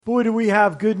Boy, do we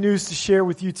have good news to share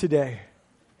with you today.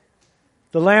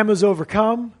 The Lamb has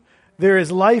overcome. There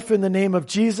is life in the name of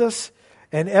Jesus,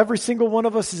 and every single one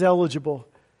of us is eligible.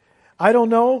 I don't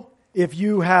know if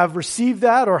you have received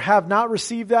that or have not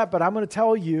received that, but I'm going to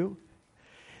tell you,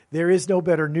 there is no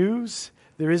better news,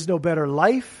 there is no better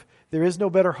life, there is no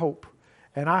better hope.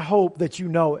 And I hope that you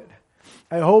know it.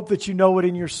 I hope that you know it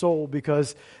in your soul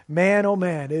because, man, oh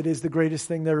man, it is the greatest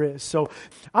thing there is. So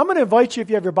I'm going to invite you, if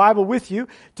you have your Bible with you,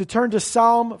 to turn to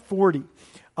Psalm 40.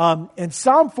 And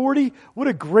Psalm 40, what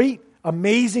a great,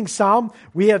 amazing psalm.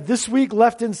 We have this week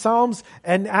left in Psalms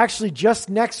and actually just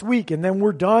next week. And then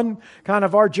we're done kind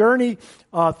of our journey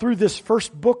through this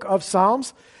first book of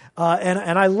Psalms.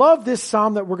 And I love this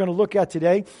psalm that we're going to look at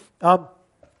today.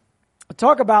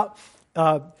 Talk about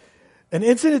an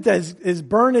incident that is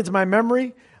burned into my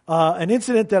memory, an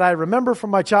incident that I remember from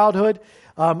my childhood.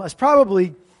 I was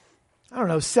probably,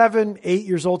 7, 8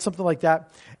 years old, something like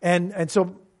that. And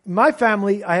so my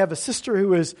family, I have a sister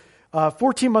who is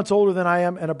 14 months older than I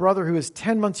am and a brother who is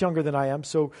 10 months younger than I am.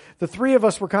 So the three of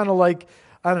us were kind of like,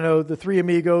 the three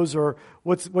amigos, or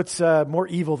what's more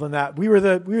evil than that? We were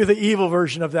the evil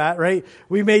version of that, right?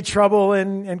 We made trouble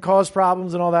and caused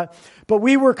problems and all that. But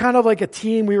we were kind of like a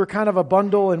team. We were kind of a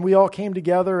bundle, and we all came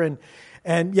together.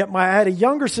 And yet, I had a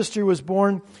younger sister who was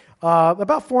born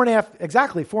about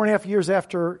 4.5 years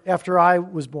after I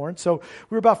was born. So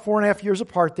we were about 4.5 years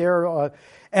apart there.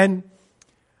 And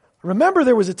remember,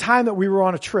 there was a time that we were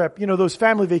on a trip, those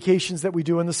family vacations that we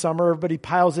do in the summer. Everybody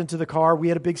piles into the car. We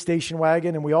had a big station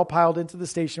wagon, and we all piled into the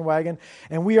station wagon,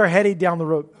 and we are heading down the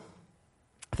road.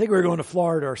 I think we were going to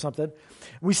Florida or something.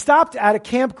 We stopped at a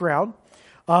campground.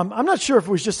 I'm not sure if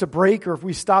it was just a break or if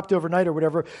we stopped overnight or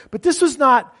whatever, but this was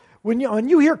not, when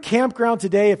you hear campground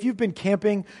today, if you've been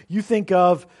camping, you think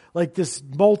of like this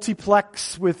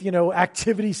multiplex with,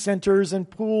 activity centers and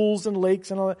pools and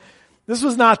lakes and all that. This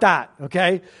was not that,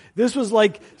 okay? This was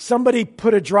like somebody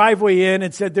put a driveway in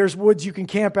and said, there's woods, you can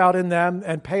camp out in them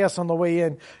and pay us on the way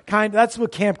in. That's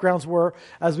what campgrounds were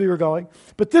as we were going.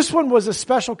 But this one was a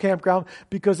special campground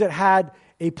because it had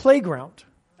a playground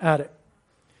at it,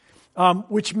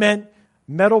 which meant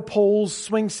metal poles,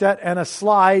 swing set, and a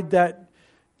slide that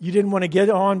you didn't want to get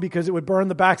on because it would burn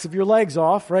the backs of your legs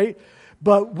off, right?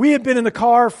 But we had been in the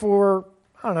car for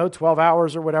 12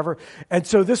 hours or whatever. And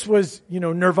so this was,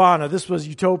 nirvana. This was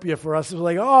utopia for us. It was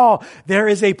like, oh, there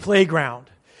is a playground.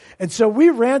 And so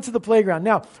we ran to the playground.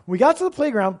 Now, when we got to the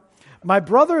playground, my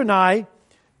brother and I,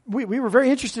 we were very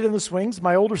interested in the swings.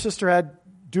 My older sister had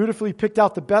dutifully picked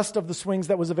out the best of the swings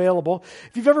that was available.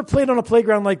 If you've ever played on a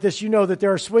playground like this, you know that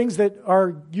there are swings that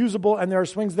are usable and there are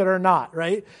swings that are not,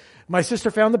 right? My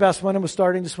sister found the best one and was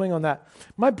starting to swing on that.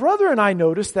 My brother and I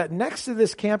noticed that next to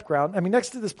this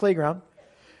playground,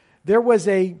 there was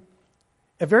a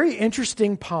very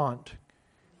interesting pond.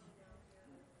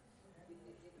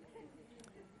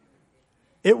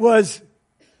 It was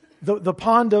the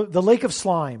pond, the lake of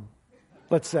slime,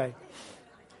 let's say.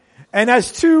 And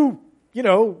as two,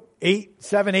 7,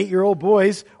 8-year-old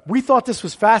boys, we thought this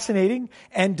was fascinating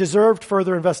and deserved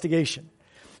further investigation.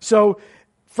 So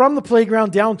from the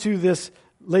playground down to this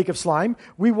lake of slime,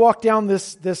 we walked down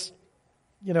this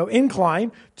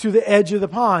incline to the edge of the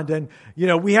pond. And,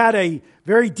 we had a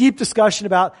very deep discussion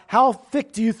about how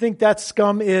thick do you think that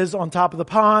scum is on top of the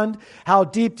pond? How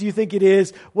deep do you think it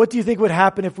is? What do you think would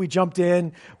happen if we jumped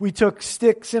in? We took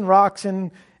sticks and rocks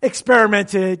and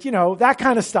experimented, that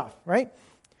kind of stuff, right?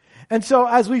 And so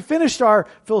as we finished our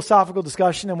philosophical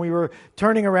discussion and we were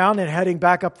turning around and heading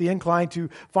back up the incline to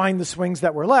find the swings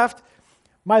that were left,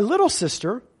 my little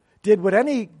sister did what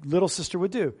any little sister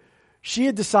would do. She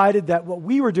had decided that what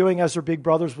we were doing as her big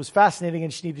brothers was fascinating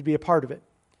and she needed to be a part of it.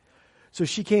 So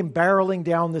she came barreling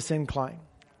down this incline.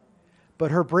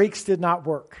 But her brakes did not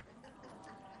work.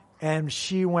 And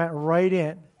she went right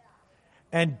in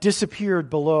and disappeared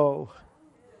below.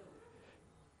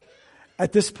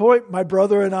 At this point, my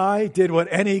brother and I did what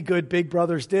any good big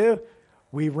brothers do.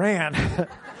 We ran.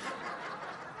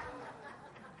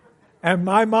 And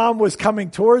my mom was coming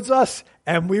towards us,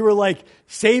 and we were like,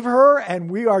 save her,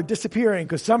 and we are disappearing,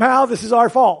 because somehow this is our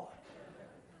fault.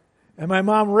 And my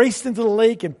mom raced into the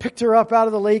lake and picked her up out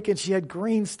of the lake, and she had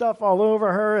green stuff all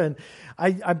over her. And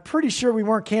I'm pretty sure we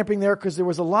weren't camping there because there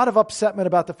was a lot of upsetment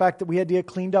about the fact that we had to get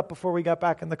cleaned up before we got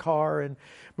back in the car and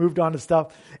moved on to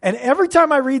stuff. And every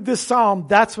time I read this psalm,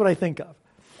 that's what I think of.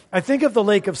 I think of the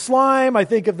lake of slime. I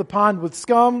think of the pond with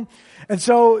scum. And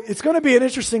so it's going to be an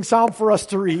interesting psalm for us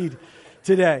to read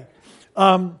today.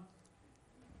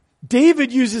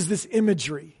 David uses this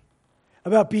imagery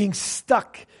about being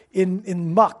stuck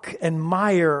in muck and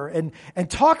mire and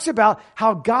talks about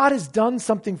how God has done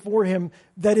something for him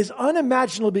that is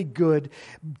unimaginably good,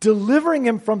 delivering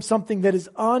him from something that is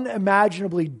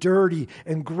unimaginably dirty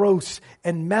and gross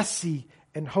and messy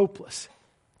and hopeless.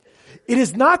 It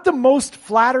is not the most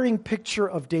flattering picture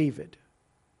of David.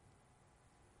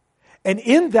 And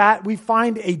in that, we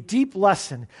find a deep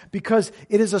lesson because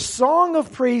it is a song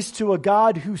of praise to a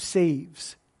God who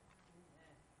saves.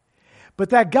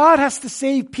 But that God has to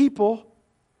save people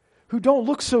who don't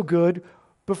look so good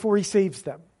before he saves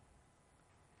them.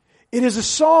 It is a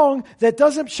song that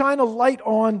doesn't shine a light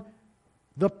on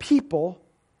the people.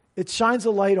 It shines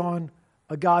a light on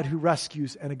a God who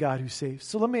rescues and a God who saves.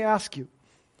 So let me ask you,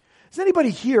 does anybody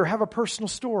here have a personal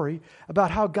story about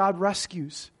how God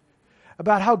rescues?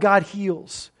 About how God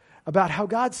heals, about how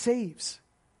God saves?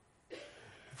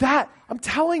 That, I'm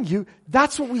telling you,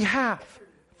 that's what we have.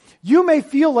 You may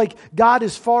feel like God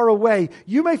is far away.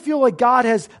 You may feel like God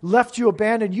has left you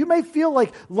abandoned. You may feel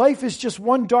like life is just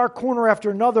one dark corner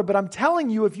after another. But I'm telling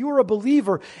you, if you are a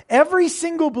believer, every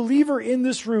single believer in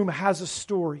this room has a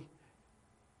story.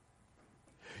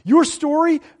 Your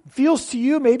story feels to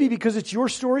you, maybe because it's your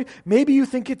story, maybe you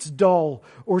think it's dull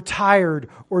or tired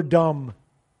or dumb.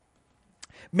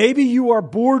 Maybe you are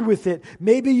bored with it.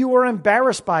 Maybe you are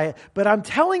embarrassed by it. But I'm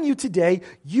telling you today,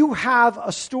 you have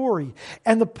a story.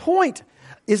 And the point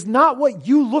is not what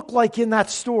you look like in that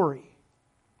story.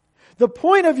 The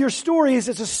point of your story is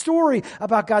it's a story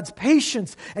about God's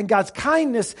patience and God's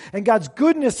kindness and God's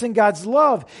goodness and God's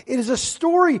love. It is a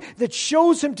story that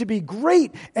shows him to be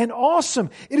great and awesome.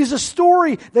 It is a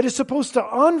story that is supposed to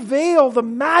unveil the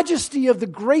majesty of the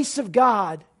grace of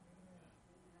God.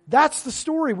 That's the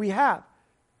story we have.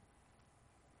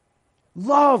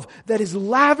 Love that is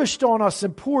lavished on us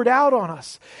and poured out on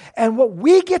us. And what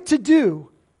we get to do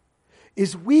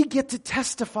is we get to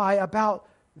testify about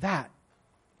that.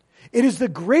 It is the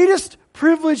greatest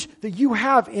privilege that you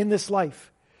have in this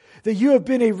life. That you have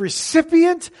been a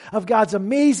recipient of God's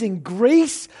amazing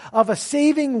grace, of a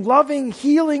saving, loving,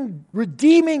 healing,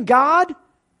 redeeming God.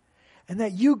 And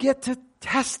that you get to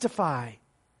testify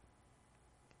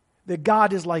that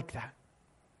God is like that.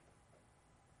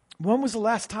 When was the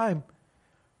last time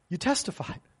you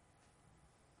testified?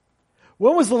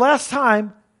 When was the last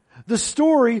time the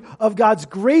story of God's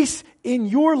grace in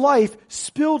your life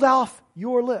spilled off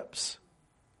your lips?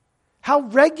 How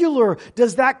regular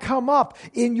does that come up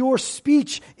in your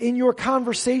speech, in your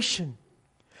conversation?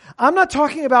 I'm not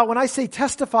talking about, when I say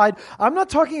testified, I'm not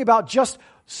talking about just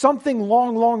something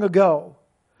long, long ago.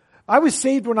 I was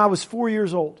saved when I was 4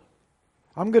 years old.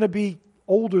 I'm going to be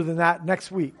older than that next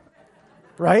week,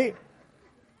 right?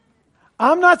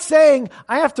 I'm not saying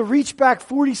I have to reach back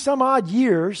 40 some odd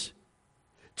years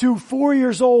to 4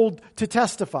 years old to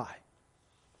testify.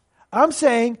 I'm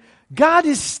saying God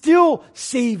is still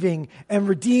saving and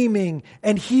redeeming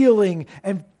and healing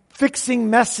and fixing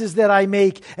messes that I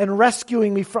make and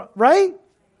rescuing me from, right?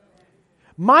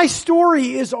 My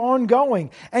story is ongoing.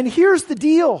 And here's the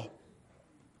deal.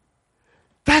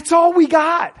 That's all we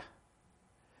got.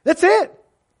 That's it.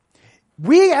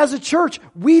 We as a church,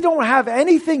 we don't have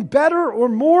anything better or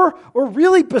more or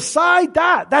really beside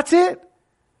that. That's it.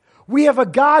 We have a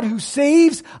God who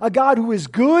saves, a God who is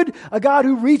good, a God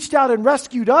who reached out and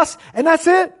rescued us, and that's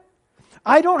it.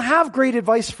 I don't have great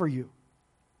advice for you.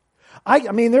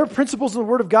 I mean, there are principles in the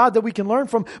Word of God that we can learn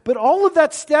from, but all of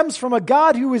that stems from a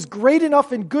God who is great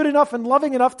enough and good enough and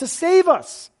loving enough to save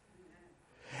us.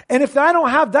 And if I don't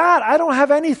have that, I don't have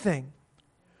anything.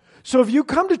 So if you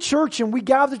come to church and we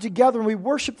gather together and we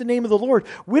worship the name of the Lord,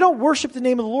 we don't worship the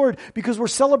name of the Lord because we're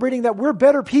celebrating that we're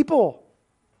better people.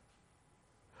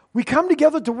 We come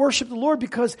together to worship the Lord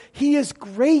because He is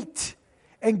great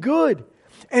and good.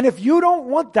 And if you don't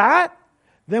want that,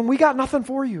 then we got nothing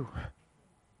for you.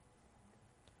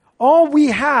 All we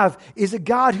have is a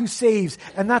God who saves,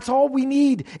 and that's all we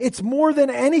need. It's more than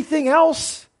anything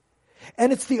else.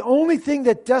 And it's the only thing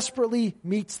that desperately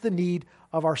meets the need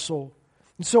of our soul.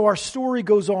 And so our story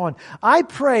goes on. I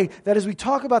pray that as we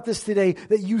talk about this today,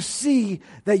 that you see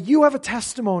that you have a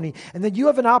testimony and that you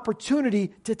have an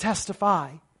opportunity to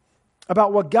testify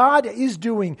about what God is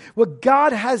doing, what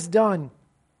God has done.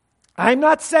 I'm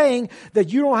not saying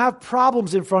that you don't have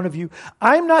problems in front of you.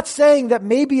 I'm not saying that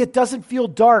maybe it doesn't feel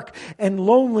dark and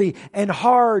lonely and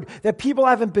hard, that people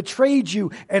haven't betrayed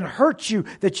you and hurt you,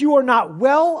 that you are not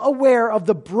well aware of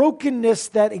the brokenness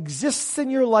that exists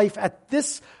in your life at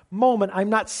this moment. I'm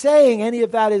not saying any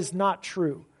of that is not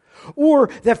true, or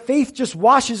that faith just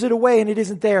washes it away and it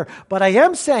isn't there. But I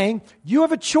am saying you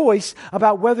have a choice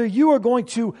about whether you are going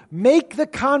to make the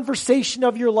conversation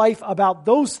of your life about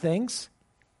those things,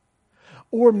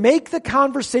 or make the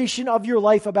conversation of your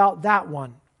life about that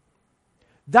one.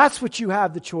 That's what you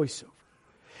have the choice over.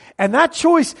 And that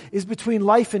choice is between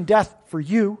life and death for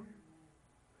you.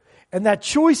 And that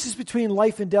choice is between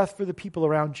life and death for the people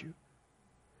around you.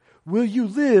 Will you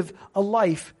live a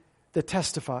life that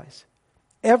testifies?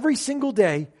 Every single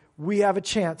day, we have a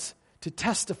chance to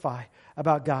testify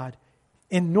about God.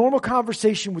 In normal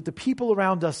conversation with the people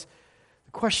around us,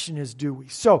 the question is, do we?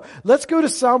 So let's go to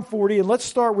Psalm 40 and let's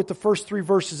start with the first 3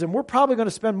 verses. And we're probably going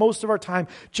to spend most of our time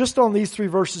just on these 3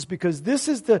 verses because this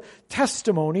is the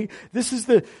testimony. This is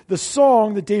the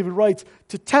song that David writes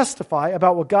to testify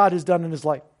about what God has done in his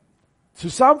life. So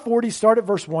Psalm 40, start at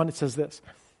verse 1. It says this: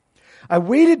 I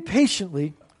waited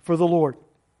patiently for the Lord.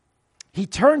 He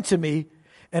turned to me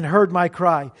and heard my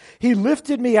cry. He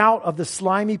lifted me out of the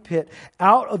slimy pit,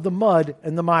 out of the mud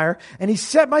and the mire, and he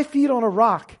set my feet on a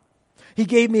rock. He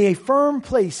gave me a firm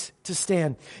place to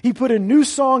stand. He put a new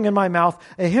song in my mouth,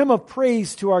 a hymn of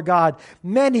praise to our God.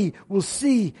 Many will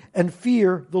see and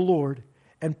fear the Lord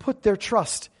and put their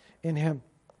trust in him.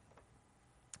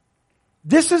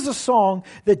 This is a song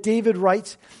that David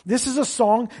writes. This is a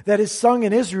song that is sung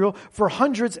in Israel for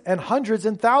hundreds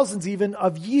and thousands even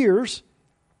of years.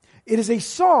 It is a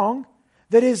song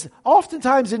that is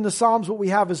oftentimes in the Psalms what we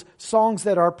have is songs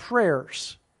that are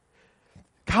prayers,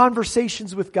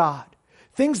 conversations with God,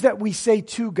 things that we say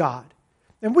to God.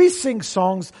 And we sing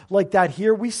songs like that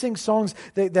here. We sing songs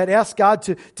that ask God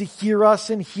to hear us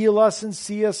and heal us and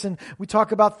see us. And we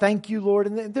talk about thank you, Lord.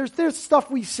 And there's stuff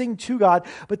we sing to God.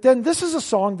 But then this is a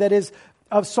song that is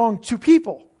a song to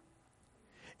people.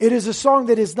 It is a song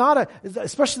that is not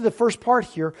especially the first part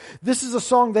here, this is a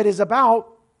song that is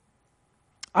about,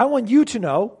 I want you to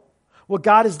know what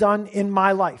God has done in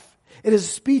my life. It is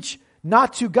a speech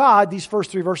not to God, these first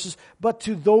 3 verses, but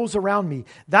to those around me.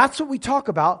 That's what we talk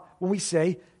about when we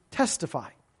say testify.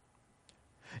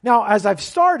 Now, as I've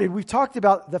started, we've talked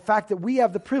about the fact that we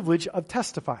have the privilege of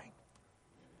testifying.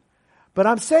 But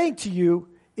I'm saying to you,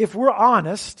 if we're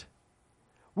honest,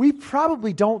 we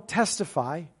probably don't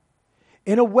testify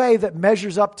in a way that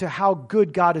measures up to how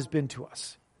good God has been to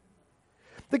us.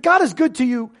 That God is good to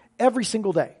you every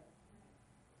single day.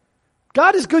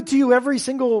 God is good to you every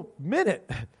single minute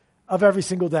of every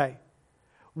single day.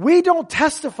 We don't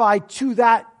testify to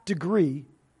that degree.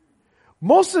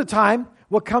 Most of the time,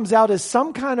 what comes out is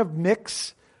some kind of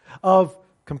mix of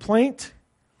complaint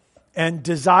and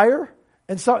desire.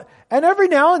 And every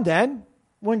now and then,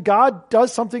 when God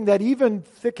does something that even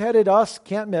thick-headed us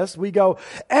can't miss, we go,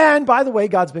 and by the way,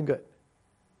 God's been good.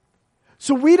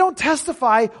 So we don't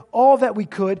testify all that we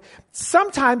could.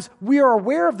 Sometimes we are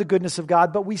aware of the goodness of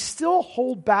God, but we still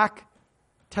hold back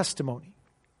testimony.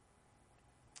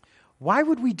 Why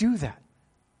would we do that?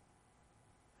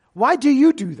 Why do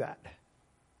you do that?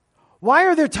 Why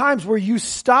are there times where you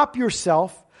stop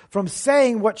yourself from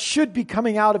saying what should be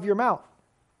coming out of your mouth?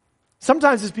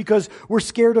 Sometimes it's because we're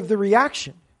scared of the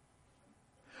reaction.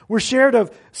 We're scared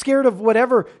of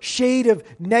whatever shade of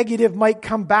negative might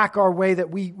come back our way that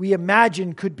we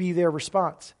imagine could be their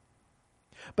response.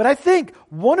 But I think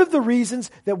one of the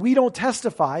reasons that we don't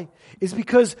testify is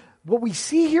because what we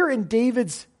see here in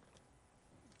David's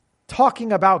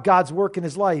talking about God's work in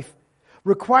his life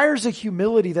requires a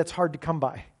humility that's hard to come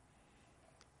by.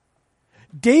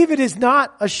 David is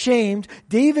not ashamed.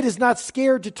 David is not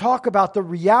scared to talk about the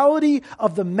reality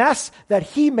of the mess that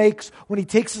he makes when he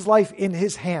takes his life in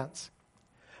his hands.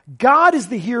 God is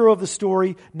the hero of the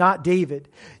story, not David.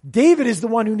 David is the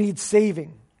one who needs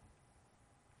saving.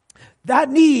 That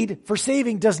need for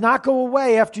saving does not go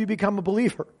away after you become a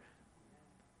believer.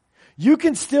 You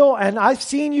can still, and I've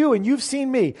seen you and you've seen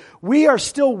me, we are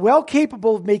still well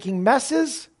capable of making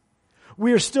messes.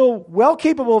 We are still well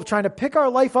capable of trying to pick our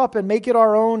life up and make it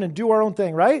our own and do our own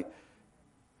thing, right?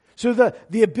 So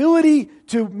the ability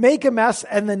to make a mess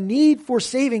and the need for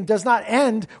saving does not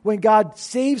end when God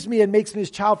saves me and makes me his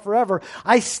child forever.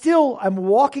 I still am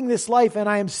walking this life and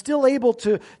I am still able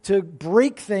to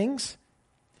break things,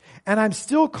 and I'm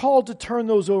still called to turn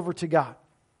those over to God.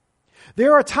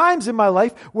 There are times in my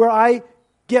life where I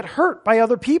get hurt by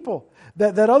other people,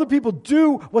 that other people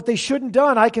do what they shouldn't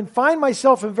done. I can find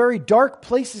myself in very dark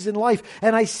places in life,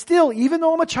 and I still, even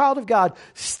though I'm a child of God,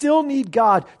 still need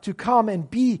God to come and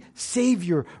be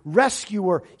Savior,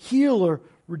 rescuer, healer,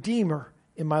 redeemer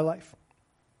in my life.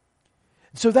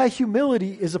 So that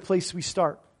humility is a place we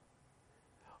start.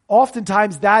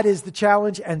 Oftentimes that is the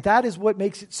challenge, and that is what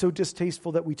makes it so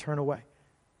distasteful that we turn away.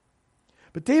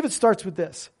 But David starts with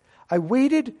this: I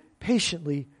waited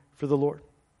patiently for the Lord.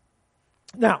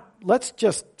 Now, let's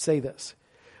just say this.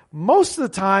 Most of the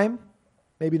time,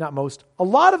 maybe not most, a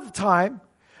lot of the time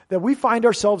that we find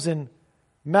ourselves in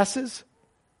messes,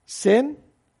 sin,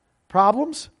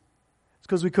 problems? It's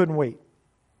because we couldn't wait.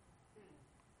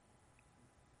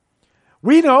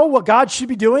 We know what God should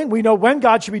be doing. We know when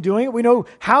God should be doing it. We know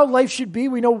how life should be.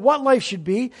 We know what life should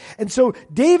be. And so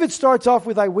David starts off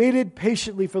with, I waited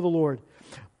patiently for the Lord.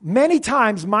 Many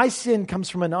times my sin comes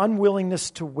from an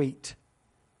unwillingness to wait.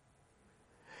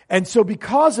 And so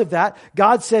because of that,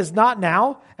 God says, not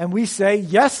now. And we say,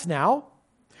 yes, now.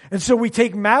 And so we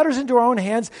take matters into our own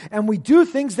hands and we do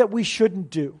things that we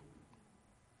shouldn't do.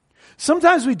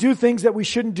 Sometimes we do things that we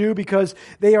shouldn't do because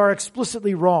they are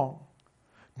explicitly wrong.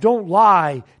 Don't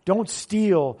lie. Don't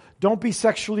steal. Don't be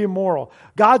sexually immoral.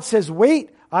 God says,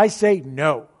 wait. I say,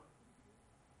 no.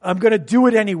 I'm going to do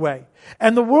it anyway.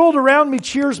 And the world around me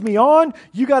cheers me on.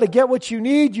 You got to get what you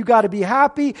need. You got to be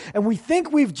happy. And we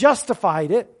think we've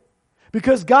justified it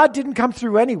because God didn't come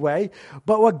through anyway.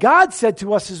 But what God said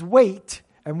to us is wait.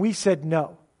 And we said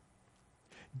no.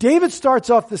 David starts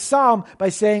off the psalm by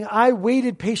saying, I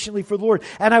waited patiently for the Lord.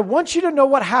 And I want you to know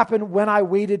what happened when I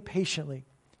waited patiently.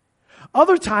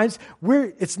 Other times,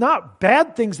 it's not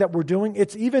bad things that we're doing.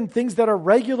 It's even things that are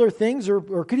regular things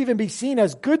or could even be seen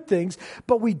as good things.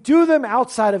 But we do them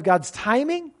outside of God's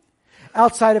timing,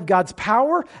 outside of God's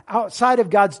power, outside of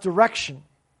God's direction.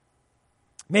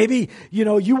 Maybe,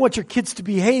 you want your kids to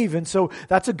behave, and so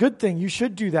that's a good thing. You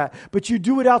should do that. But you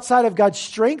do it outside of God's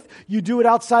strength. You do it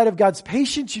outside of God's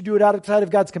patience. You do it outside of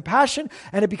God's compassion,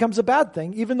 and it becomes a bad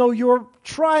thing, even though you're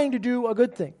trying to do a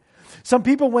good thing. Some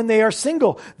people, when they are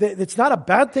single, it's not a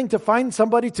bad thing to find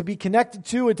somebody to be connected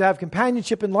to and to have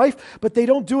companionship in life, but they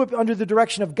don't do it under the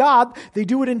direction of God. They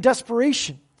do it in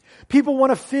desperation. People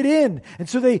want to fit in, and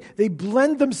so they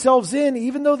blend themselves in,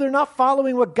 even though they're not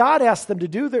following what God asked them to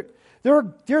do.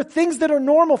 There are things that are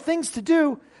normal things to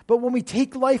do, but when we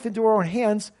take life into our own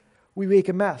hands, we make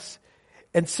a mess.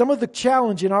 And some of the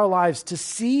challenge in our lives to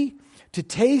see, to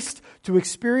taste, to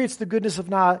experience the goodness of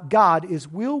God is,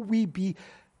 will we be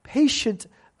patient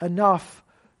enough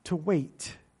to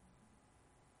wait?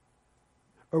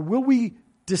 Or will we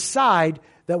decide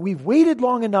that we've waited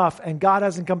long enough and God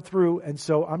hasn't come through and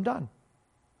so I'm done?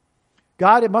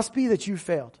 God, it must be that you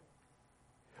failed.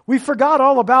 We forgot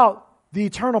all about the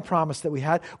eternal promise that we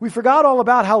had. We forgot all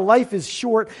about how life is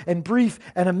short and brief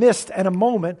and a mist and a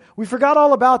moment. We forgot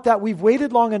all about that. We've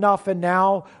waited long enough and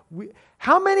now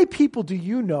how many people do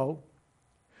you know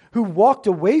who walked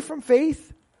away from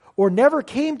faith or never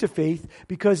came to faith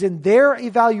because in their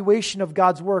evaluation of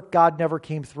God's work, God never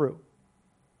came through?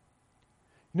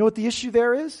 You know what the issue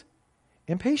there is?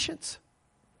 Impatience.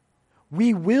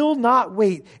 We will not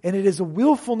wait, and it is a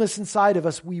willfulness inside of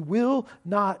us. We will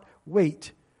not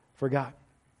wait for God.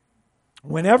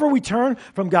 Whenever we turn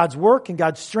from God's work and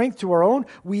God's strength to our own,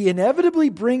 we inevitably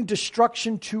bring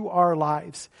destruction to our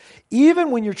lives.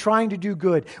 Even when you're trying to do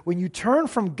good, when you turn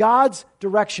from God's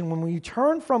direction, when you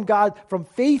turn from God, from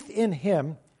faith in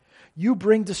Him, you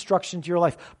bring destruction to your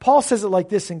life. Paul says it like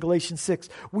this in Galatians 6.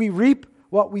 We reap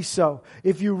what we sow.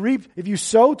 If you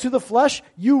sow to the flesh,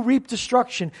 you reap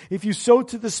destruction. If you sow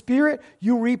to the Spirit,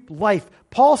 you reap life.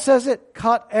 Paul says it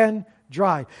cut and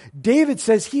dry. David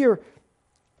says here,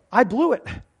 I blew it.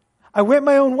 I went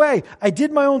my own way. I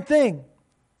did my own thing.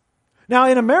 Now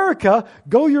in America,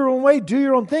 go your own way, do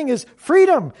your own thing is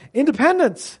freedom,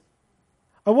 independence.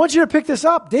 I want you to pick this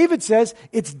up. David says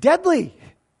it's deadly.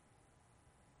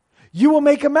 You will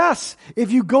make a mess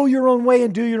if you go your own way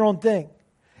and do your own thing.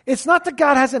 It's not that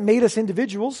God hasn't made us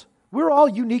individuals. We're all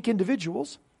unique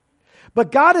individuals.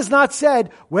 But God has not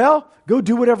said, well, go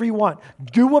do whatever you want.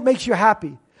 Do what makes you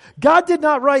happy. God did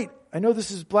not write, I know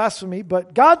this is blasphemy,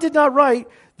 but God did not write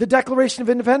the Declaration of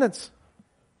Independence.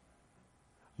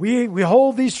 We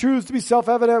hold these truths to be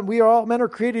self-evident. We are all men are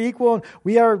created equal, and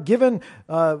we are given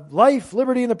life,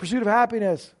 liberty, and the pursuit of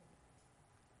happiness.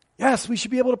 Yes, we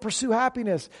should be able to pursue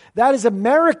happiness. That is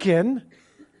American,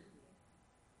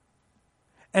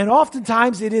 and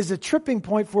oftentimes it is a tripping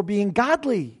point for being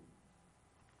godly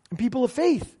and people of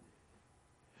faith.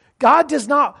 God does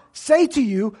not say to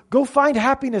you, go find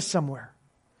happiness somewhere.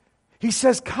 He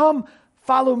says, come,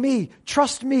 follow me,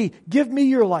 trust me, give me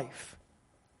your life.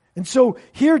 And so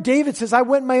here David says, I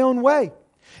went my own way.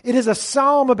 It is a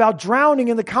psalm about drowning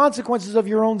in the consequences of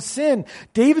your own sin.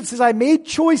 David says, I made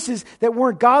choices that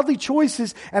weren't godly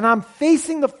choices, and I'm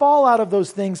facing the fallout of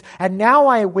those things, and now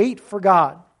I wait for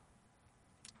God.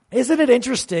 Isn't it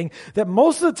interesting that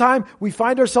most of the time we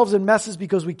find ourselves in messes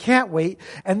because we can't wait,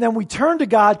 and then we turn to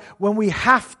God when we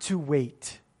have to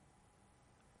wait?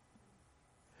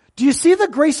 Do you see the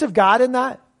grace of God in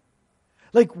that?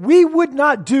 Like, we would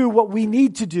not do what we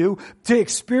need to do to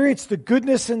experience the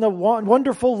goodness and the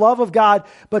wonderful love of God,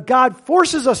 but God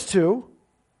forces us to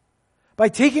by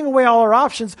taking away all our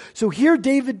options. So here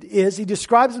David is, he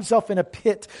describes himself in a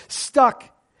pit, stuck.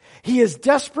 He is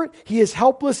desperate, he is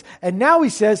helpless, and now he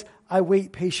says, I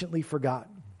wait patiently for God,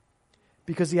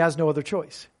 because he has no other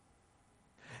choice.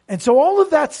 And so all of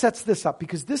that sets this up,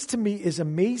 because this to me is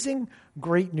amazing,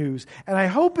 great news. And I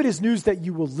hope it is news that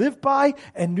you will live by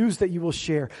and news that you will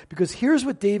share. Because here's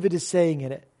what David is saying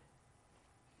in it.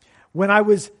 When I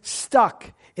was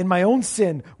stuck in my own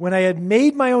sin, when I had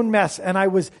made my own mess and I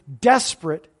was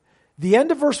desperate, the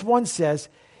end of verse 1 says,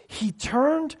 he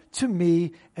turned to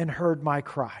me and heard my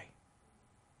cry.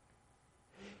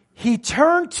 He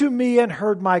turned to me and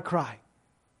heard my cry.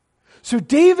 So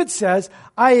David says,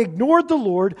 I ignored the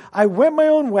Lord, I went my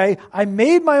own way, I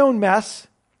made my own mess,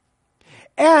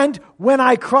 and when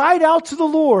I cried out to the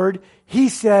Lord, he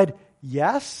said,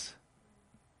 yes.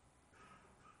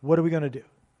 What are we going to do?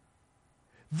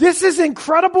 This is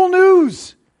incredible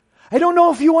news. I don't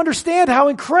know if you understand how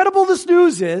incredible this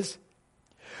news is.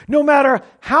 No matter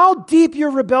how deep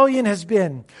your rebellion has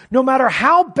been, no matter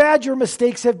how bad your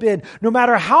mistakes have been, no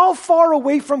matter how far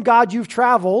away from God you've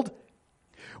traveled,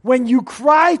 when you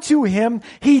cry to him,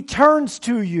 he turns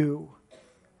to you.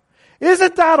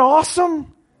 Isn't that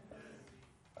awesome?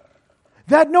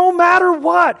 That no matter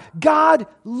what, God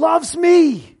loves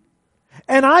me.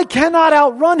 And I cannot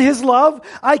outrun his love.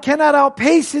 I cannot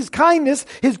outpace his kindness,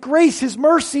 his grace, his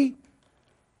mercy.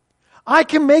 I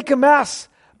can make a mess.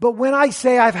 But when I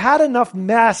say I've had enough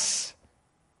mess,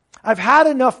 I've had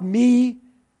enough me,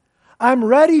 I'm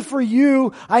ready for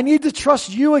you, I need to trust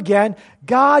you again,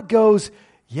 God goes,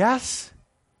 yes,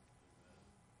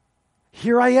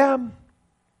 here I am.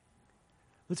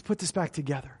 Let's put this back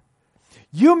together.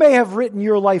 You may have written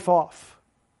your life off.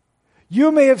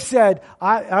 You may have said,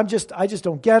 I just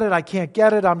don't get it. I can't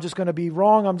get it. I'm just going to be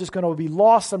wrong. I'm just going to be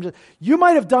lost. You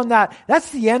might have done that. That's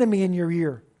the enemy in your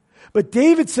ear. But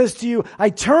David says to you, I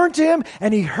turned to him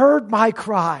and he heard my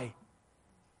cry.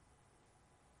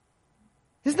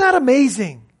 Isn't that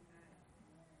amazing?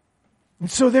 And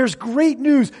so there's great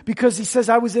news because he says,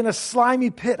 I was in a slimy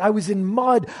pit. I was in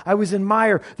mud. I was in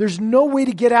mire. There's no way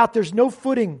to get out. There's no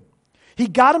footing. He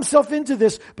got himself into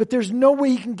this, but there's no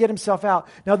way he can get himself out.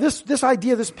 Now this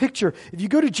idea, this picture, if you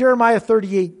go to Jeremiah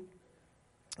 38,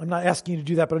 I'm not asking you to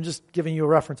do that, but I'm just giving you a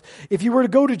reference. If you were to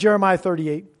go to Jeremiah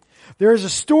 38, there is a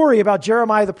story about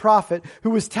Jeremiah the prophet who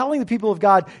was telling the people of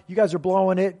God, you guys are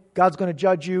blowing it. God's going to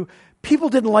judge you. People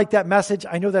didn't like that message.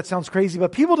 I know that sounds crazy,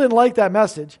 but people didn't like that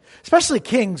message. Especially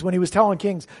kings, when he was telling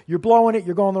kings, you're blowing it,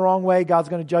 you're going the wrong way, God's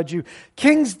going to judge you.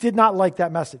 Kings did not like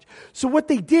that message. So what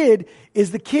they did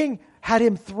is the king had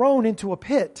him thrown into a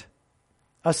pit,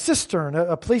 a cistern,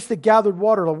 a place that gathered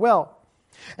water, a well.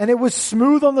 And it was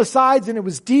smooth on the sides, and it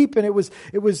was deep, and it was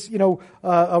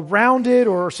a rounded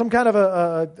or some kind of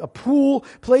a pool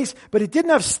place, but it didn't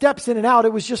have steps in and out.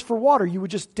 It was just for water. You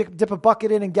would just dip a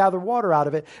bucket in and gather water out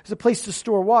of it. It was a place to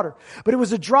store water. But it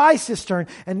was a dry cistern,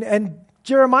 and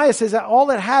Jeremiah says that all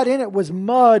it had in it was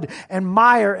mud and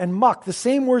mire and muck, the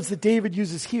same words that David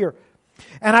uses here.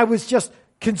 And I was just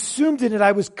consumed in it.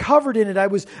 I was covered in it. I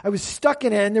was stuck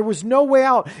in it, and there was no way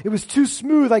out. It was too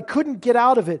smooth. I couldn't get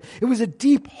out of it. It was a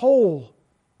deep hole.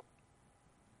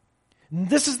 And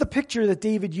this is the picture that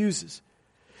David uses.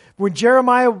 When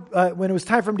Jeremiah, when it was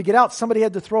time for him to get out, somebody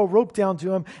had to throw a rope down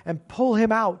to him and pull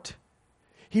him out.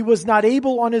 He was not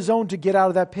able on his own to get out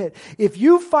of that pit. If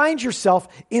you find yourself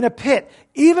in a pit,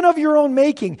 even of your own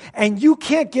making, and you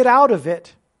can't get out of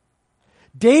it,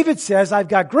 David says, I've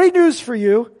got great news for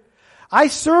you. I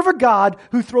serve a God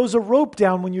who throws a rope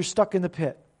down when you're stuck in the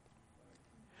pit.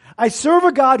 I serve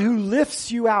a God who lifts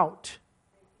you out,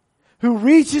 who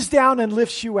reaches down and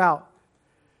lifts you out.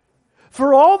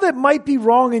 For all that might be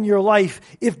wrong in your life,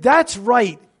 if that's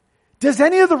right, does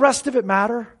any of the rest of it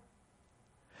matter?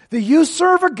 That you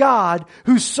serve a God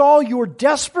who saw your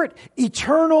desperate,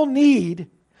 eternal need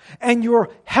and your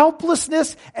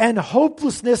helplessness and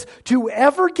hopelessness to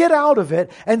ever get out of it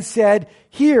and said,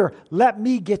 here, let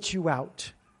me get you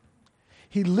out.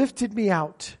 He lifted me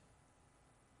out.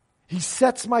 He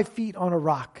sets my feet on a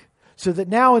rock so that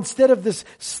now instead of this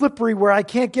slippery where I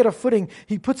can't get a footing,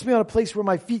 he puts me on a place where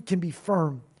my feet can be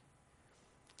firm.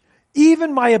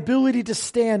 Even my ability to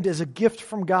stand is a gift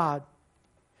from God.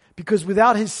 Because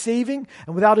without his saving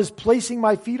and without his placing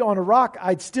my feet on a rock,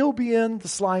 I'd still be in the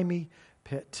slimy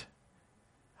pit.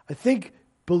 I think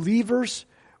believers,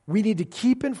 we need to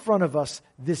keep in front of us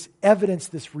this evidence,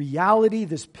 this reality,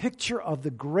 this picture of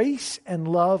the grace and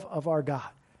love of our God.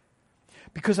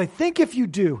 Because I think if you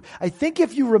do, I think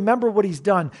if you remember what he's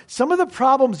done, some of the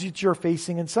problems that you're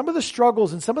facing and some of the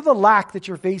struggles and some of the lack that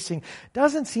you're facing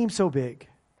doesn't seem so big.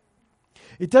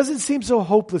 It doesn't seem so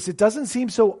hopeless. It doesn't seem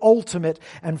so ultimate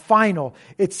and final.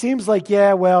 It seems like,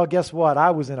 yeah, well, guess what?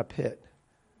 I was in a pit.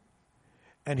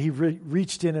 And he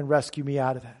reached in and rescued me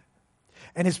out of that.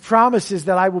 And his promise is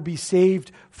that I will be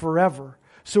saved forever.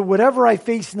 So whatever I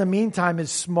face in the meantime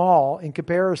is small in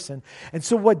comparison. And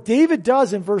so what David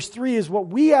does in verse 3 is what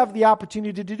we have the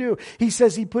opportunity to do. He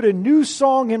says, he put a new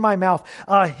song in my mouth,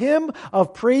 a hymn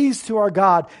of praise to our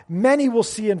God. Many will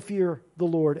see and fear the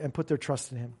Lord and put their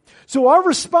trust in him. So our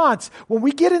response, when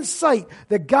we get in sight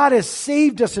that God has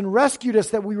saved us and rescued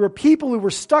us, that we were people who were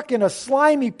stuck in a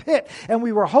slimy pit and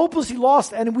we were hopelessly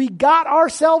lost and we got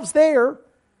ourselves there,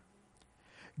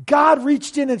 God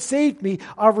reached in and saved me.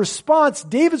 Our response,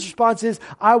 David's response is,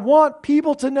 I want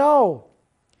people to know.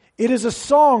 It is a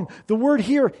song. The word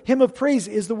here, hymn of praise,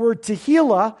 is the word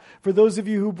Tehillah. For those of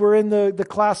you who were in the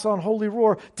class on Holy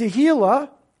Roar, Tehillah,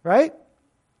 right?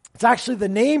 It's actually the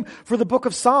name for the book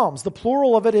of Psalms. The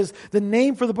plural of it is the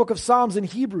name for the book of Psalms in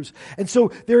Hebrews. And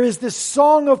so there is this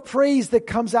song of praise that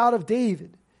comes out of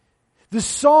David. The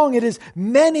song, it is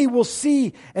many will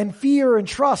see and fear and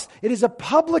trust. It is a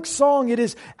public song. It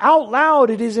is out loud.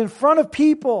 It is in front of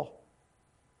people.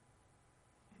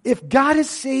 If God has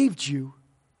saved you,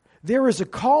 there is a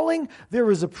calling,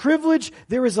 there is a privilege,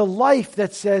 there is a life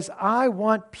that says, I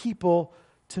want people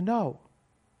to know.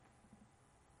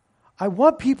 I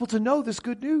want people to know this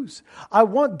good news. I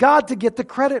want God to get the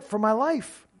credit for my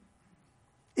life.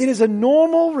 It is a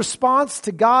normal response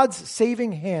to God's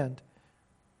saving hand.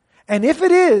 And if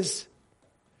it is,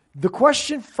 the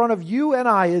question in front of you and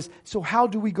I is, so how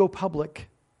do we go public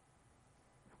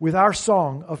with our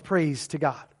song of praise to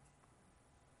God?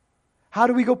 How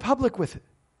do we go public with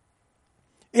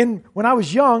it? When I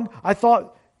was young, I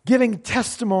thought giving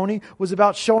testimony was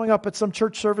about showing up at some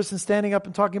church service and standing up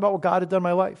and talking about what God had done in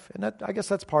my life. And I guess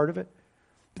that's part of it.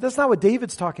 But that's not what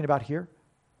David's talking about here.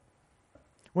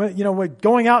 When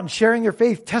going out and sharing your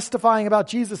faith, testifying about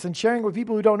Jesus and sharing with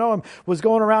people who don't know him, was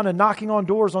going around and knocking on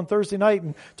doors on Thursday night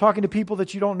and talking to people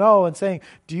that you don't know and saying,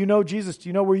 do you know Jesus? Do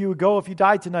you know where you would go if you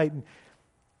died tonight? And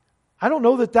I don't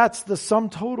know that that's the sum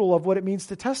total of what it means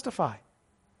to testify.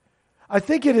 I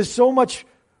think it is so much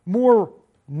more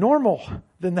normal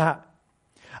than that.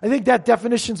 I think that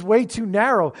definition's way too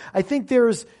narrow. I think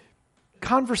there's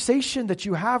conversation that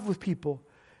you have with people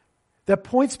that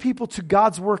points people to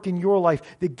God's work in your life,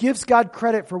 that gives God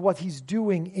credit for what he's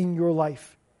doing in your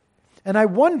life. And I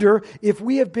wonder if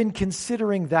we have been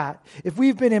considering that, if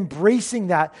we've been embracing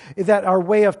that our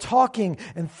way of talking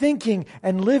and thinking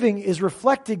and living is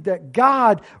reflecting that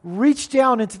God reached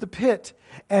down into the pit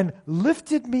and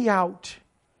lifted me out.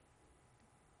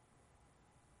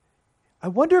 I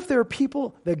wonder if there are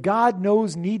people that God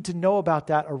knows need to know about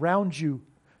that around you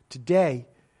today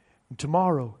and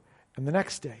tomorrow and the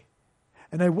next day.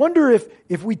 And I wonder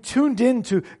if we tuned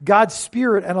into God's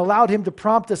Spirit and allowed him to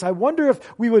prompt us, I wonder if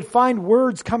we would find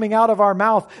words coming out of our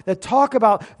mouth that talk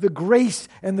about the grace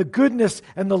and the goodness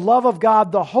and the love of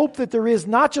God, the hope that there is,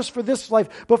 not just for this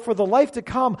life, but for the life to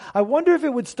come. I wonder if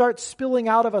it would start spilling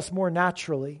out of us more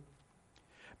naturally.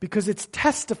 Because it's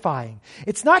testifying.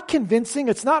 It's not convincing.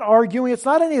 It's not arguing. It's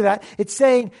not any of that. It's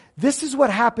saying, this is what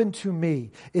happened to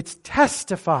me. It's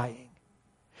testifying.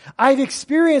 I've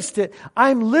experienced it.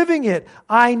 I'm living it.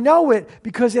 I know it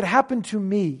because it happened to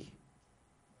me.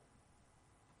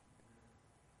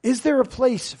 Is there a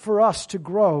place for us to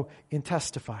grow in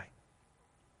testifying?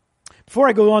 Before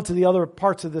I go on to the other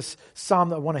parts of this psalm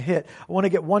that I want to hit, I want to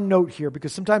get one note here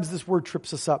because sometimes this word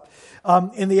trips us up.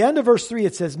 In the end of verse 3,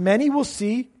 it says, many will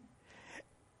see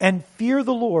and fear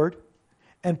the Lord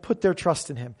and put their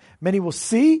trust in him. Many will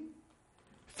see,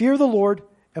 fear the Lord,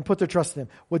 and put their trust in him.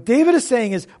 What David is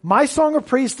saying is, my song of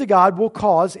praise to God will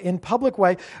cause, in public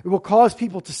way, it will cause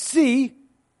people to see,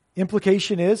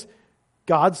 implication is,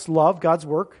 God's love, God's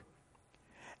work,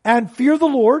 and fear the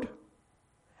Lord,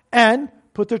 and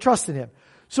put their trust in him.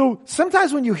 So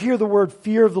sometimes when you hear the word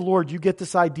fear of the Lord, you get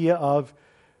this idea of,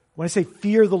 when I say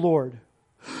fear the Lord,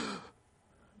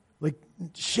 like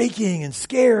shaking and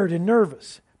scared and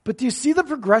nervous. But do you see the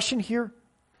progression here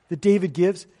that David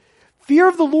gives? Fear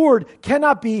of the Lord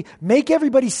cannot be make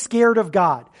everybody scared of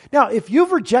God. Now, if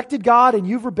you've rejected God and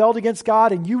you've rebelled against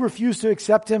God and you refuse to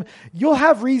accept him, you'll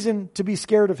have reason to be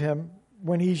scared of him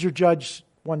when he's your judge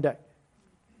one day.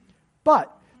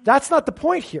 But that's not the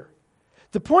point here.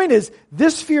 The point is,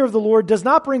 this fear of the Lord does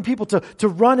not bring people to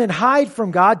run and hide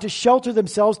from God, to shelter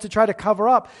themselves, to try to cover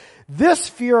up. This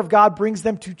fear of God brings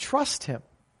them to trust him.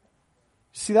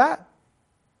 See that?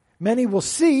 Many will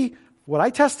see what I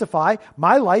testify,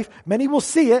 my life, many will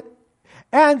see it,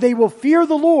 And they will fear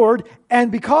the Lord,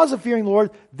 and because of fearing the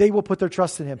Lord, they will put their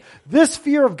trust in Him. This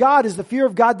fear of God is the fear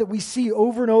of God that we see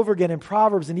over and over again in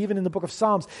Proverbs and even in the book of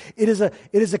Psalms. It is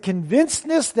a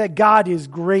convincedness that God is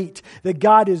great, that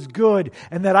God is good,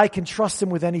 and that I can trust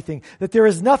Him with anything. That there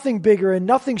is nothing bigger and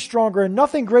nothing stronger and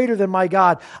nothing greater than my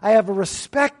God. I have a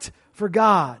respect for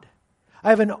God. I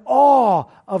have an awe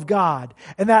of God,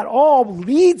 and that awe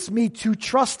leads me to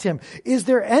trust Him. Is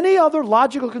there any other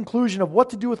logical conclusion of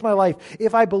what to do with my life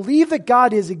if I believe that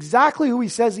God is exactly who He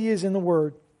says He is in the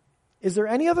Word? Is there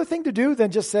any other thing to do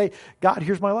than just say, God,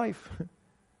 here's my life.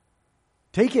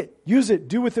 Take it, use it,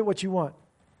 do with it what you want.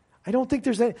 I don't think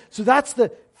there's any. So that's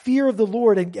the fear of the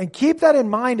Lord. And keep that in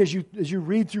mind as you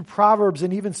read through Proverbs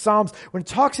and even Psalms. When it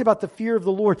talks about the fear of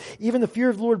the Lord, even the fear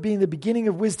of the Lord being the beginning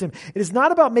of wisdom, it is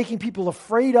not about making people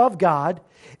afraid of God.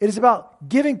 It is about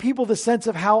giving people the sense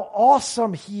of how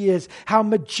awesome He is, how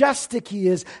majestic He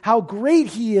is, how great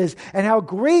He is, and how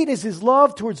great is His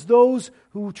love towards those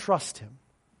who trust Him.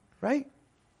 Right?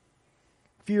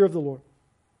 Fear of the Lord.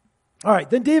 All right,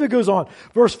 then David goes on.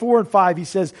 Verse 4 and 5, he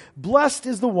says, "Blessed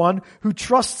is the one who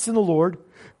trusts in the Lord,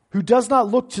 who does not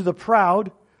look to the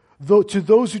proud, though to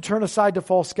those who turn aside to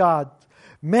false gods.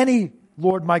 Many,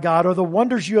 Lord my God, are the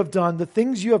wonders you have done, the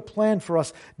things you have planned for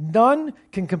us. None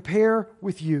can compare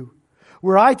with you.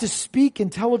 Were I to speak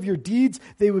and tell of your deeds,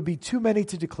 they would be too many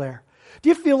to declare." Do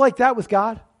you feel like that with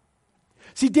God?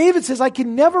 See, David says, I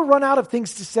can never run out of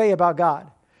things to say about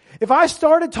God. If I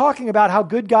started talking about how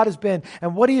good God has been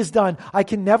and what He has done, I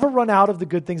can never run out of the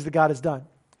good things that God has done.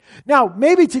 Now,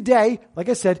 maybe today, like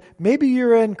I said, maybe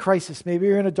you're in crisis, maybe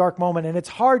you're in a dark moment, and it's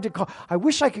hard to call. I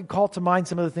wish I could call to mind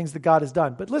some of the things that God has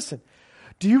done. But listen,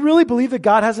 do you really believe that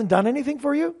God hasn't done anything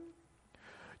for you?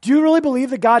 Do you really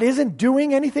believe that God isn't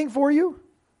doing anything for you?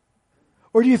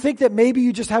 Or do you think that maybe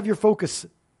you just have your focus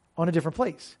on a different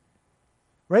place?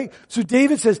 Right? So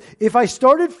David says, if I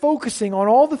started focusing on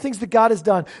all the things that God has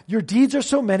done, your deeds are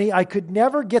so many, I could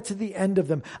never get to the end of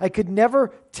them. I could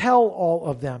never tell all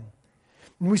of them.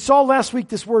 And we saw last week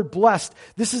this word blessed.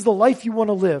 This is the life you want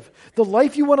to live. The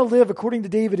life you want to live, according to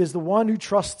David, is the one who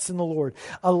trusts in the Lord.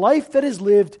 A life that is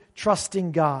lived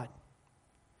trusting God.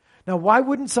 Now, why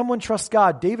wouldn't someone trust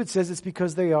God? David says it's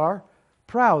because they are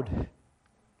proud.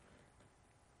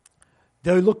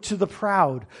 They look to the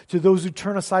proud, to those who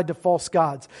turn aside to false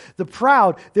gods. The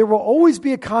proud, there will always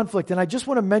be a conflict. And I just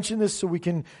want to mention this so we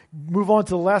can move on to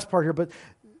the last part here. But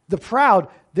the proud,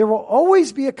 there will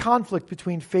always be a conflict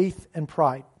between faith and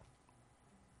pride.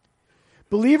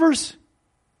 Believers,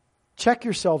 check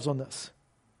yourselves on this.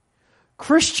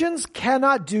 Christians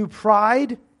cannot do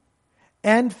pride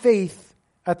and faith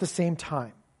at the same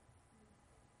time.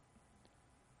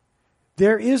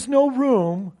 There is no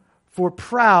room for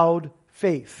proud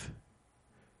faith.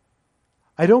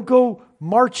 I don't go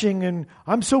marching and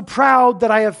I'm so proud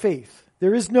that I have faith.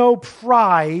 There is no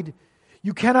pride.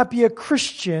 You cannot be a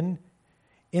Christian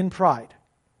in pride.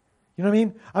 You know what I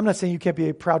mean? I'm not saying you can't be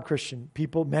a proud Christian.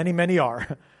 People, many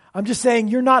are. I'm just saying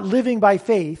you're not living by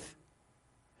faith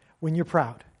when you're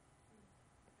proud.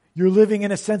 You're living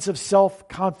in a sense of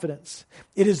self-confidence.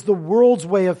 It is the world's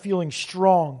way of feeling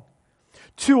strong.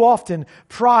 Too often,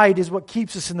 pride is what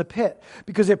keeps us in the pit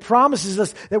because it promises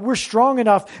us that we're strong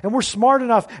enough and we're smart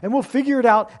enough and we'll figure it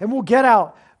out and we'll get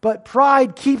out. But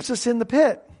pride keeps us in the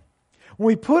pit. When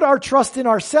we put our trust in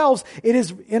ourselves, it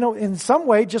is in some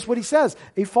way just what he says,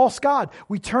 a false god.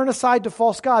 We turn aside to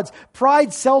false gods.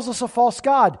 Pride sells us a false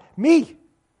god. Me.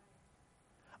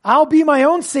 I'll be my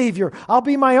own savior. I'll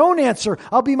be my own answer.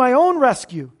 I'll be my own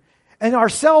rescue. And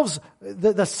ourselves,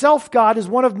 the self-God is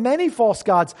one of many false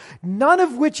gods, none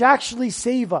of which actually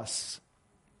save us.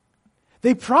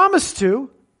 They promise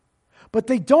to, but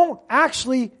they don't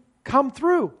actually come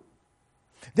through.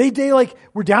 They like,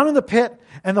 we're down in the pit,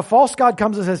 and the false god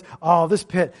comes and says, oh, this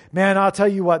pit, man, I'll tell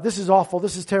you what, this is awful,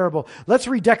 this is terrible. Let's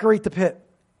redecorate the pit.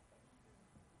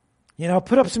 You know,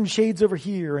 put up some shades over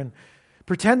here, and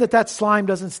pretend that slime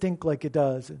doesn't stink like it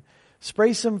does, and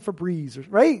spray some Febreze,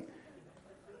 right?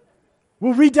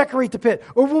 We'll redecorate the pit,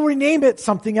 or we'll rename it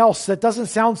something else that doesn't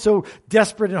sound so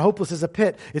desperate and hopeless as a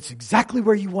pit. It's exactly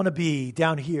where you want to be,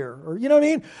 down here. Or, you know what I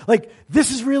mean? Like,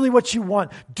 this is really what you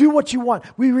want. Do what you want.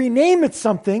 We rename it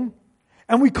something,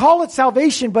 and we call it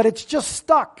salvation, but it's just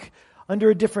stuck under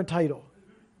a different title.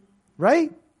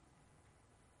 Right?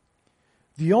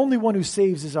 The only one who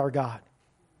saves is our God.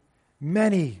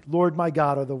 Many, Lord my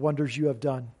God, are the wonders you have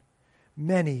done.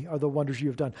 Many are the wonders you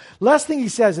have done. Last thing he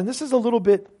says, and this is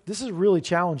really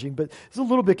challenging, but it's a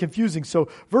little bit confusing. So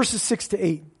verses 6 to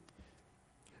 8.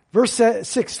 Verse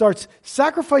 6 starts,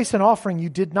 sacrifice and offering you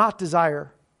did not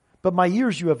desire, but my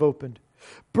ears you have opened.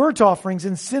 Burnt offerings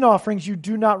and sin offerings you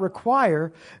do not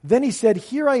require. Then he said,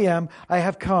 here I am, I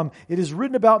have come. It is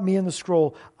written about me in the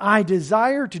scroll. I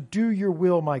desire to do your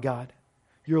will, my God.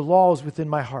 Your law is within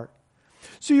my heart.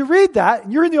 So you read that,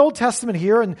 and you're in the Old Testament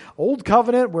here, in Old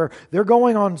Covenant, where they're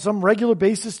going on some regular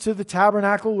basis to the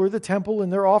tabernacle or the temple,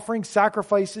 and they're offering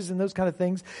sacrifices and those kind of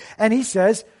things. And he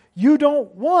says, you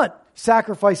don't want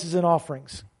sacrifices and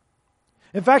offerings.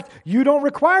 In fact, you don't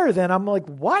require them. I'm like,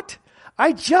 what?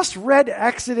 I just read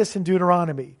Exodus and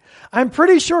Deuteronomy. I'm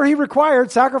pretty sure he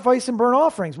required sacrifice and burnt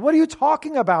offerings. What are you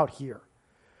talking about here?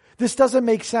 This doesn't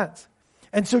make sense.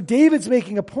 And so David's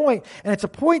making a point, and it's a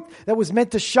point that was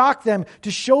meant to shock them,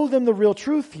 to show them the real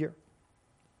truth here.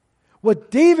 What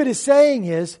David is saying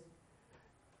is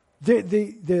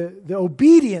the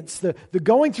obedience, the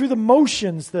going through the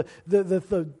motions,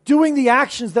 the doing the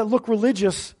actions that look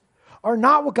religious are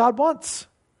not what God wants.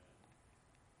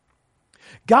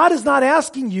 God is not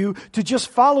asking you to just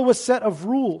follow a set of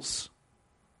rules.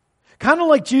 Kind of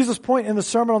like Jesus' point in the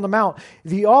Sermon on the Mount.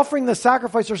 The offering, the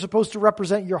sacrifice are supposed to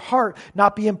represent your heart,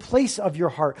 not be in place of your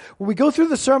heart. When we go through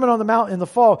the Sermon on the Mount in the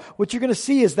fall, what you're going to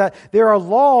see is that there are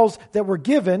laws that were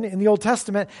given in the Old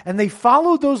Testament, and they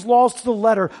followed those laws to the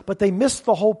letter, but they missed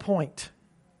the whole point.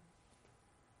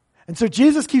 And so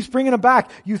Jesus keeps bringing them back.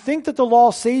 You think that the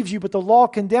law saves you, but the law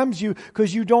condemns you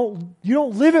because you don't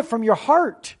live it from your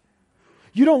heart.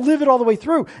 You don't live it all the way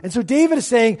through. And so David is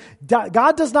saying,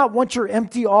 God does not want your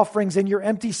empty offerings and your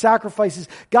empty sacrifices.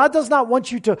 God does not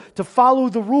want you to follow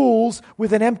the rules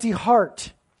with an empty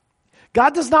heart.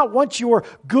 God does not want your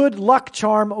good luck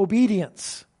charm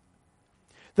obedience.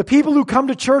 The people who come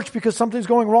to church because something's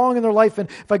going wrong in their life, and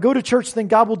if I go to church, then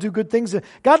God will do good things.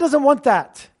 God doesn't want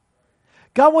that.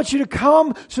 God wants you to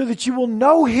come so that you will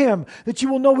know Him, that you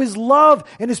will know His love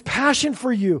and His passion for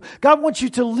you. God wants you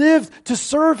to live, to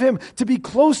serve Him, to be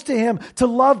close to Him, to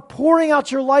love pouring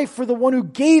out your life for the one who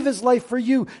gave His life for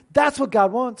you. That's what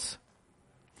God wants.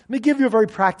 Let me give you a very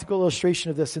practical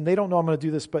illustration of this, and they don't know I'm going to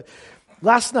do this, but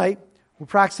last night, we're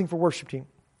practicing for worship team.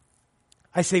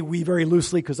 I say we very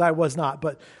loosely because I was not,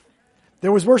 but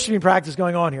there was worship team practice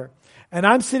going on here. And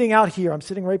I'm sitting out here, I'm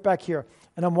sitting right back here,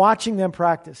 and I'm watching them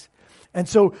practice. And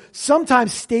so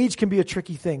sometimes stage can be a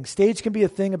tricky thing. Stage can be a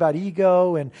thing about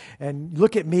ego and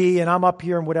look at me and I'm up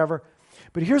here and whatever.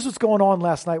 But here's what's going on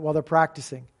last night while they're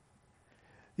practicing.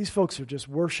 These folks are just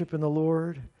worshiping the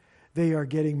Lord. They are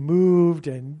getting moved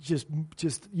and just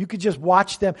you could just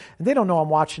watch them. And they don't know I'm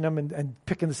watching them and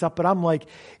picking this up. But I'm like,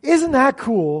 isn't that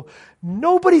cool?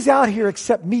 Nobody's out here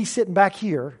except me sitting back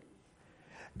here.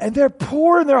 And they're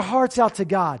pouring their hearts out to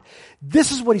God.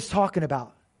 This is what he's talking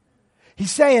about.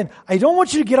 He's saying, I don't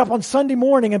want you to get up on Sunday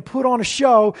morning and put on a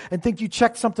show and think you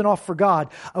checked something off for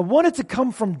God. I want it to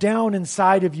come from down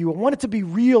inside of you. I want it to be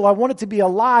real. I want it to be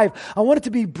alive. I want it to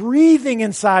be breathing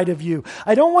inside of you.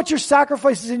 I don't want your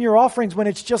sacrifices and your offerings when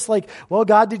it's just like, well,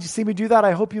 God, did you see me do that?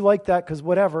 I hope you like that because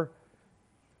whatever.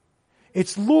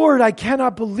 It's, Lord, I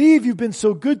cannot believe you've been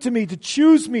so good to me, to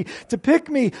choose me, to pick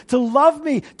me, to love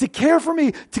me, to care for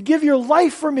me, to give your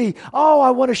life for me. Oh,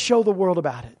 I want to show the world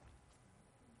about it.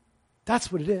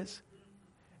 That's what it is.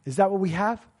 Is that what we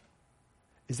have?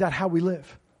 Is that how we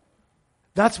live?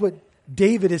 That's what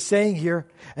David is saying here.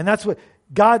 And that's what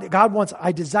God wants.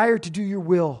 I desire to do your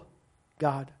will,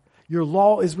 God. Your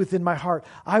law is within my heart.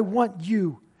 I want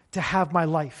you to have my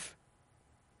life.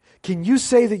 Can you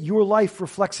say that your life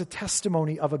reflects a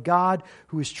testimony of a God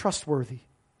who is trustworthy?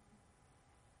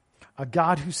 A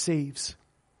God who saves?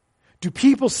 Do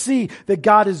people see that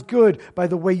God is good by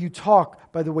the way you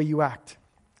talk, by the way you act?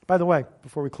 By the way,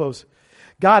 before we close,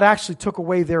 God actually took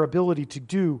away their ability to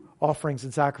do offerings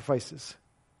and sacrifices.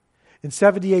 In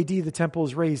 70 AD, the temple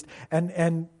is razed,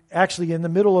 and actually in the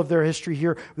middle of their history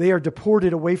here, they are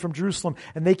deported away from Jerusalem,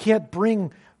 and they can't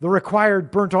bring the required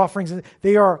burnt offerings.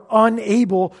 They are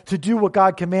unable to do what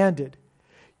God commanded.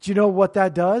 Do you know what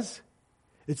that does?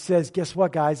 It says, guess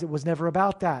what, guys? It was never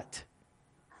about that.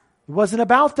 It wasn't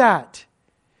about that.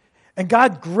 And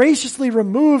God graciously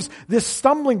removes this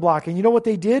stumbling block. And you know what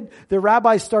they did? The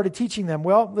rabbis started teaching them,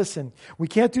 well, listen, we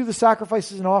can't do the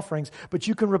sacrifices and offerings, but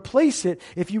you can replace it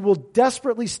if you will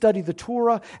desperately study the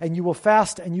Torah and you will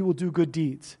fast and you will do good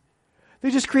deeds.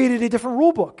 They just created a different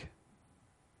rule book.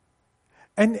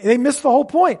 And they missed the whole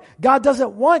point. God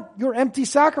doesn't want your empty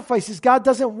sacrifices. God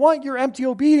doesn't want your empty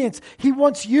obedience. He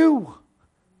wants you.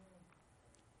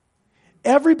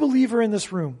 Every believer in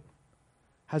this room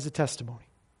has a testimony.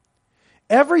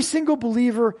 Every single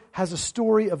believer has a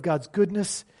story of God's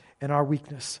goodness and our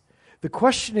weakness. The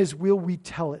question is, will we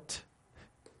tell it?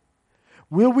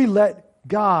 Will we let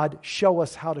God show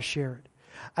us how to share it?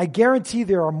 I guarantee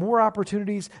there are more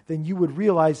opportunities than you would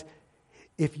realize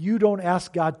if you don't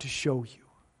ask God to show you.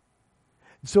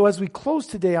 So as we close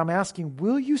today, I'm asking,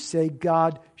 will you say,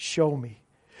 God, show me?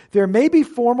 There may be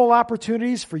formal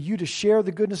opportunities for you to share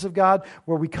the goodness of God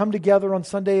where we come together on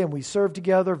Sunday and we serve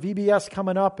together, VBS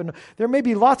coming up, and there may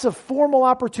be lots of formal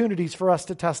opportunities for us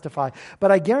to testify.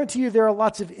 But I guarantee you there are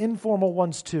lots of informal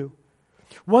ones too.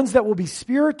 Ones that will be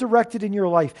Spirit-directed in your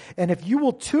life. And if you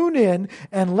will tune in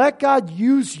and let God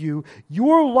use you,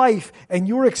 your life and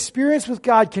your experience with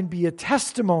God can be a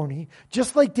testimony,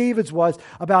 just like David's was,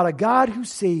 about a God who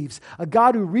saves, a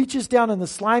God who reaches down in the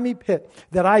slimy pit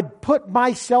that I put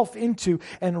myself into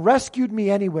and rescued me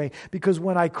anyway, because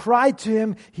when I cried to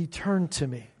Him, He turned to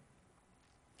me.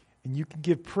 And you can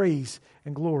give praise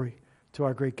and glory to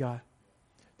our great God.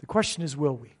 The question is,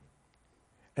 will we?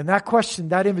 And that question,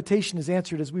 that invitation is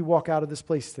answered as we walk out of this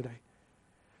place today.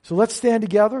 So let's stand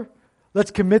together. Let's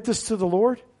commit this to the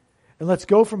Lord. And let's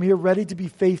go from here ready to be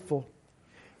faithful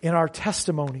in our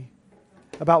testimony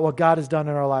about what God has done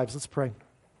in our lives. Let's pray.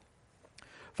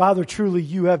 Father, truly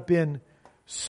you have been